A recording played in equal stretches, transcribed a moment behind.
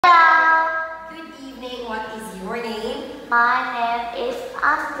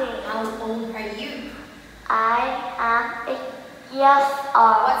Yes,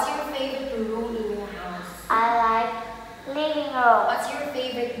 all. What's your favorite room in your house? I like living room. What's your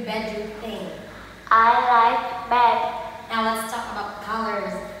favorite bedroom thing? I like bed. Now let's talk about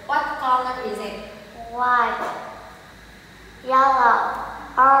colors. What color is it? White, yellow,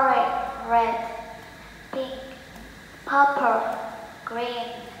 orange, red, pink, purple,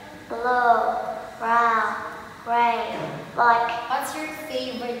 green, blue, brown, gray, black. What's your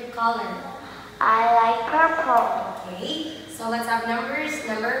favorite color? I like purple. Okay, so let's have numbers.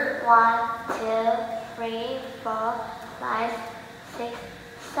 Number 1, 2, 3, 4, 5, 6,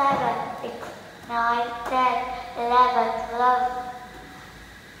 7, 8, 9, 10, 11, 12,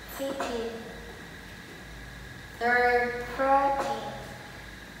 15, 13,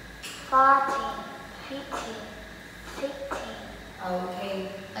 14, 15, 16. Okay,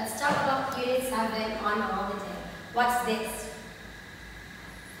 let's talk about Unit 7 on holiday. What's this?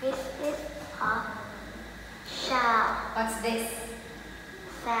 This is a shell. What's this?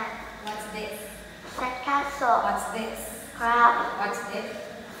 Sand. What's this? Sandcastle. What's this? Crab. What's this?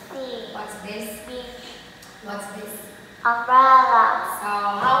 Sea. What's this? Beach. What's this? Umbrella. So,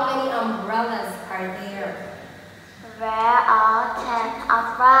 how many umbrellas are there? There are 10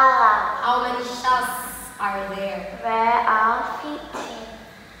 umbrellas. How many shells are there? There are 15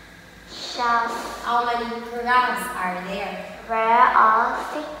 shells. How many crabs are there? There are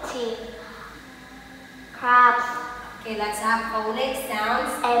 15 crabs. Okay, let's have phonic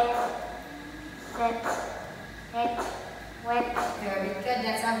sounds. 8, 6, 8, wet. Very good.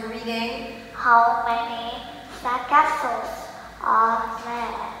 Let's have reading. How many sandcastles are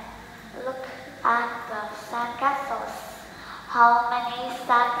there? Look at the sandcastles. How many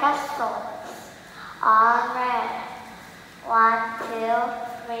sandcastles are there? 1,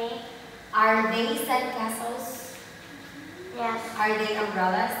 2, 3. Are they sandcastles? Yes. Are they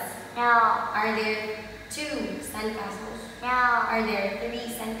umbrellas? No. Are there 2 sandcastles? No. Are there 3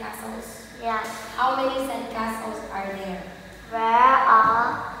 sandcastles? Yes. How many sandcastles are there? There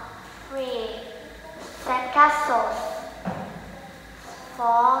are 3 sandcastles.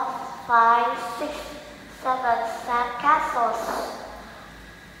 4, 5, 6, 7 sandcastles.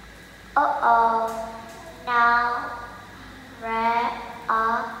 Uh-oh. Now there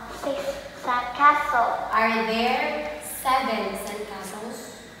are 6 sandcastles. Are there 7 sandcastles?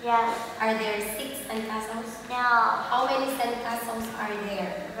 Yes. Are there 6 sandcastles? No. How many sandcastles are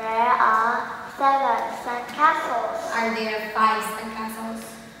there? There are 7 sandcastles. Are there 5 sandcastles?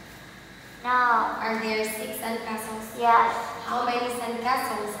 No. Are there 6 sandcastles? Yes. How many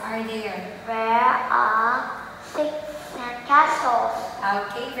sandcastles are there? There are 6 sandcastles.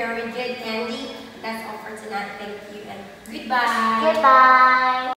 Okay, very good, Andy. That's all for tonight. Thank you and goodbye. Goodbye.